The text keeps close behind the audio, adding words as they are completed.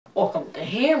Welcome to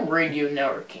Ham Radio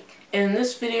Networking. In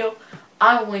this video,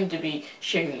 I'm going to be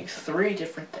sharing you 3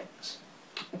 different things,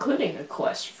 including a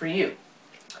quest for you.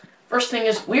 First thing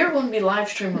is, we are going to be live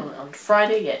streaming on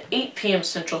Friday at 8 p.m.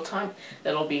 Central Time.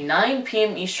 That'll be 9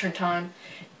 p.m. Eastern Time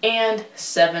and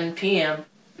 7 p.m.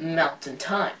 Mountain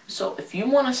Time. So if you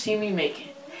want to see me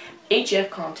make HF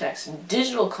contacts and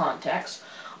digital contacts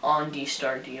on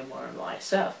D-Star, DMR, and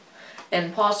YSF,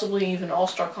 and possibly even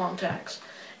All-Star contacts,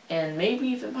 and maybe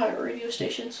even pirate radio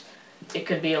stations. It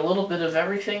could be a little bit of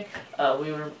everything.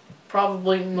 We were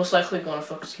probably most likely going to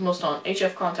focus most on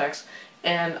HF contacts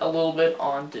and a little bit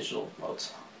on digital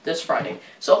modes this Friday.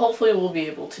 So hopefully we'll be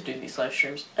able to do these live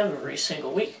streams every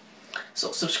single week.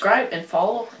 So subscribe and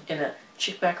follow and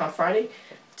check back on Friday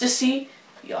to see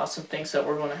the awesome things that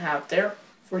we're going to have there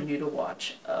for you to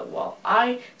watch. While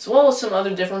I, as well as some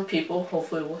other different people,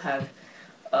 hopefully will have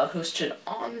hosted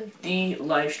on the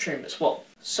live stream as well.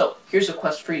 So, here's a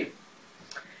quest for you.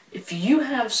 If you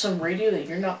have some radio that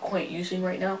you're not quite using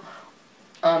right now,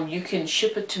 you can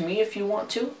ship it to me if you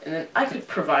want to, and then I could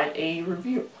provide a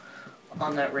review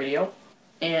on that radio,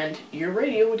 and your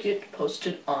radio would get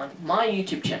posted on my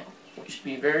YouTube channel, which would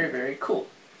be very, very cool.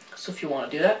 So if you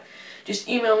want to do that, just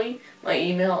email me. My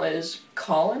email is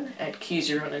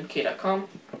colin@key0nk.com.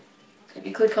 If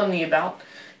you click on the About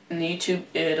in the YouTube,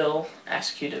 it'll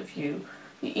ask you to view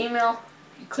the email.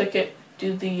 You click it,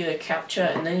 do the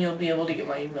CAPTCHA, and then you'll be able to get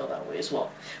my email that way as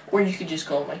well. Or you could just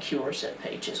go on my QRZ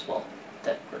page as well.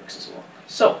 That works as well.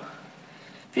 So,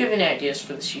 if you have any ideas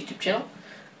for this YouTube channel,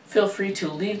 feel free to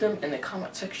leave them in the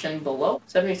comment section below.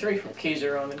 73 from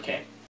K0 and K.